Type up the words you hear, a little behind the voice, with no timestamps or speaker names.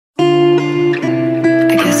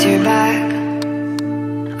back?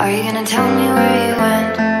 Are you gonna tell me where you went?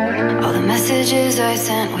 All the messages I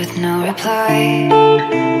sent with no reply.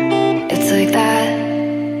 It's like that.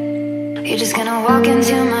 You're just gonna walk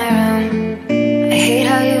into my room. I hate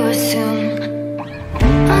how you assume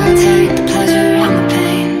I'll take the pleasure and the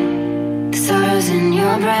pain, the sorrows in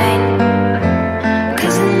your brain,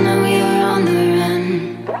 'cause I know you're on the run.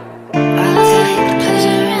 I'll take the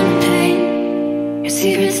pleasure and the pain, your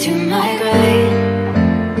secrets to my grave,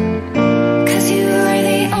 'cause you are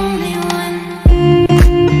the only one.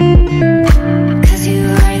 'Cause you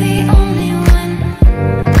are the only one.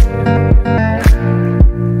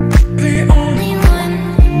 The only one.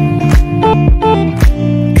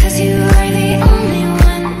 'Cause you are the only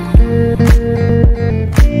one.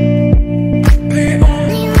 The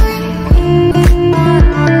only one.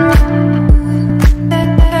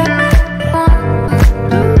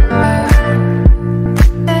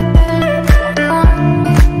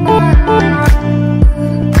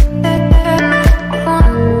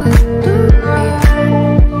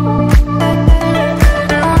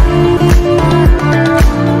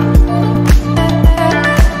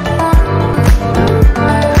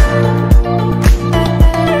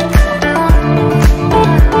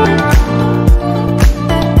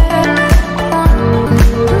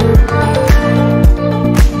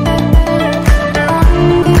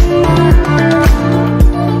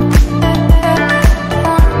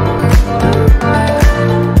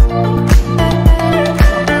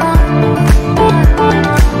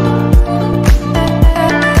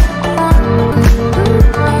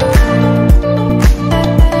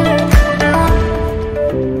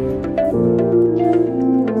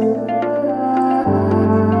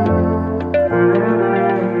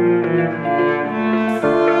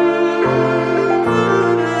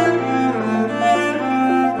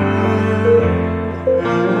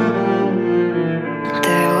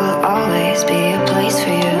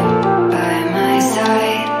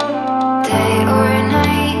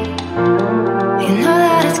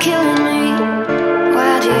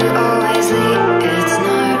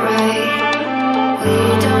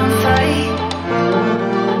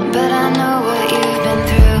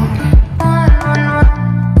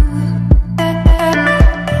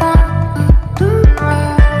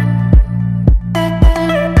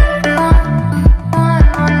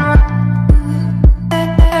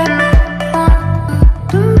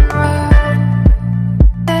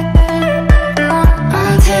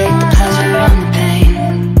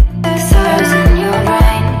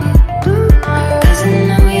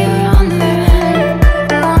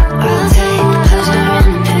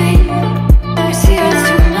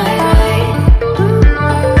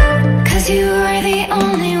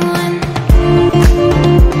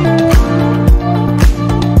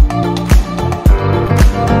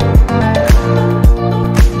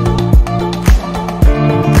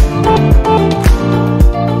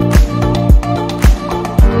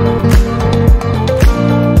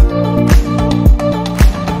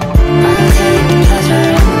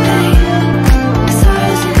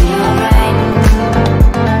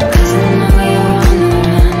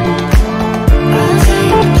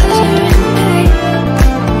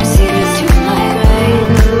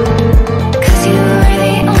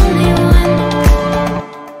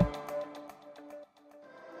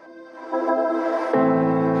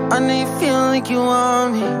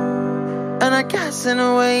 in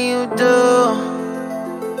the way you do.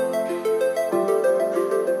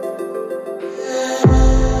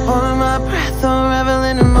 Holding my breath,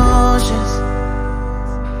 unraveling emotions.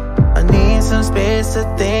 I need some space to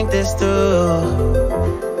think this through.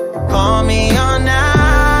 Call me all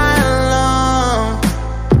night long.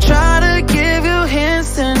 Try to give you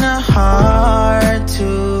hints and a hard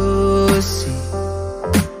to see.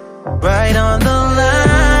 Right on the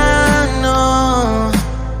line, no.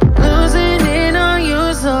 Losing it on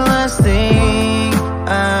you's the last thing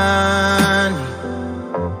I need.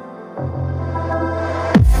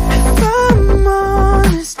 If I'm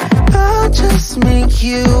honest, I'll just make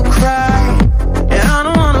you cry. And I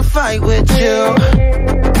don't wanna fight with you.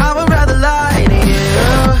 I would rather lie to you.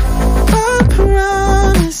 I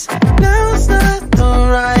promise now's not the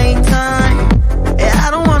right time. Yeah, I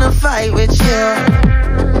don't wanna fight with you.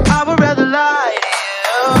 I would rather lie to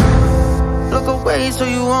you. Look away so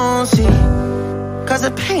you won't see, 'cause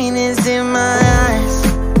the pain is in my eyes.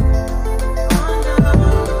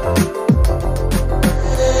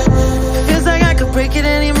 Feels like I could break it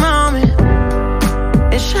any moment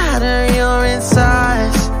and shatter your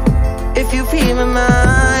insides. If you feel my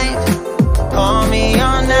mind, call me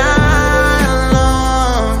all night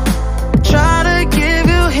long. Try to give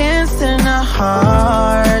you hints and a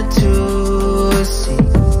hard to see.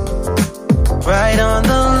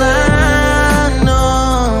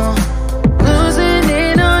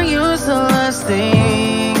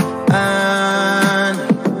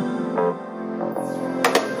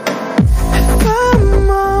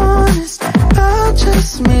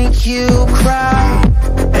 just make you cry,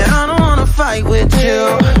 and I don't wanna fight with you.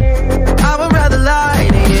 I would rather lie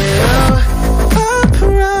to you. I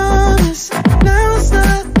promise now's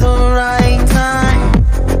not the right time,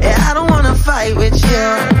 and I don't wanna fight with you.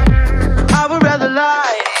 I would rather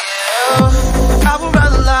lie to you. I would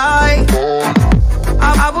rather lie.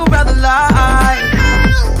 I would rather lie.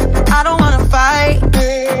 I don't wanna fight.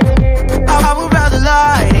 I would rather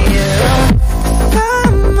lie to you. If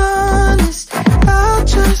I'm honest, I'll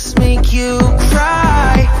just make you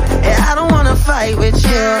cry, and I don't wanna fight with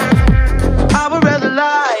you. I would rather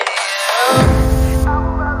lie to you.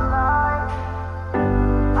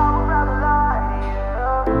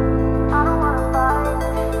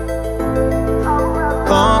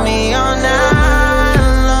 Call me all night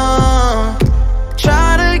long, try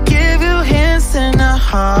to give you hints and a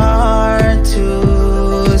hard to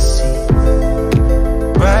see.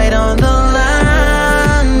 Right on the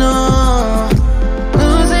line, no,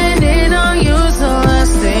 losing it on you's the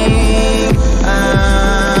last thing I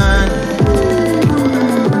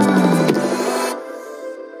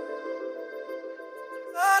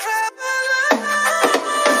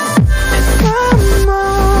If I'm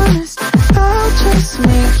honest, I'll just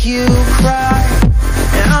make you cry,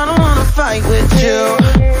 and I don't wanna fight with you.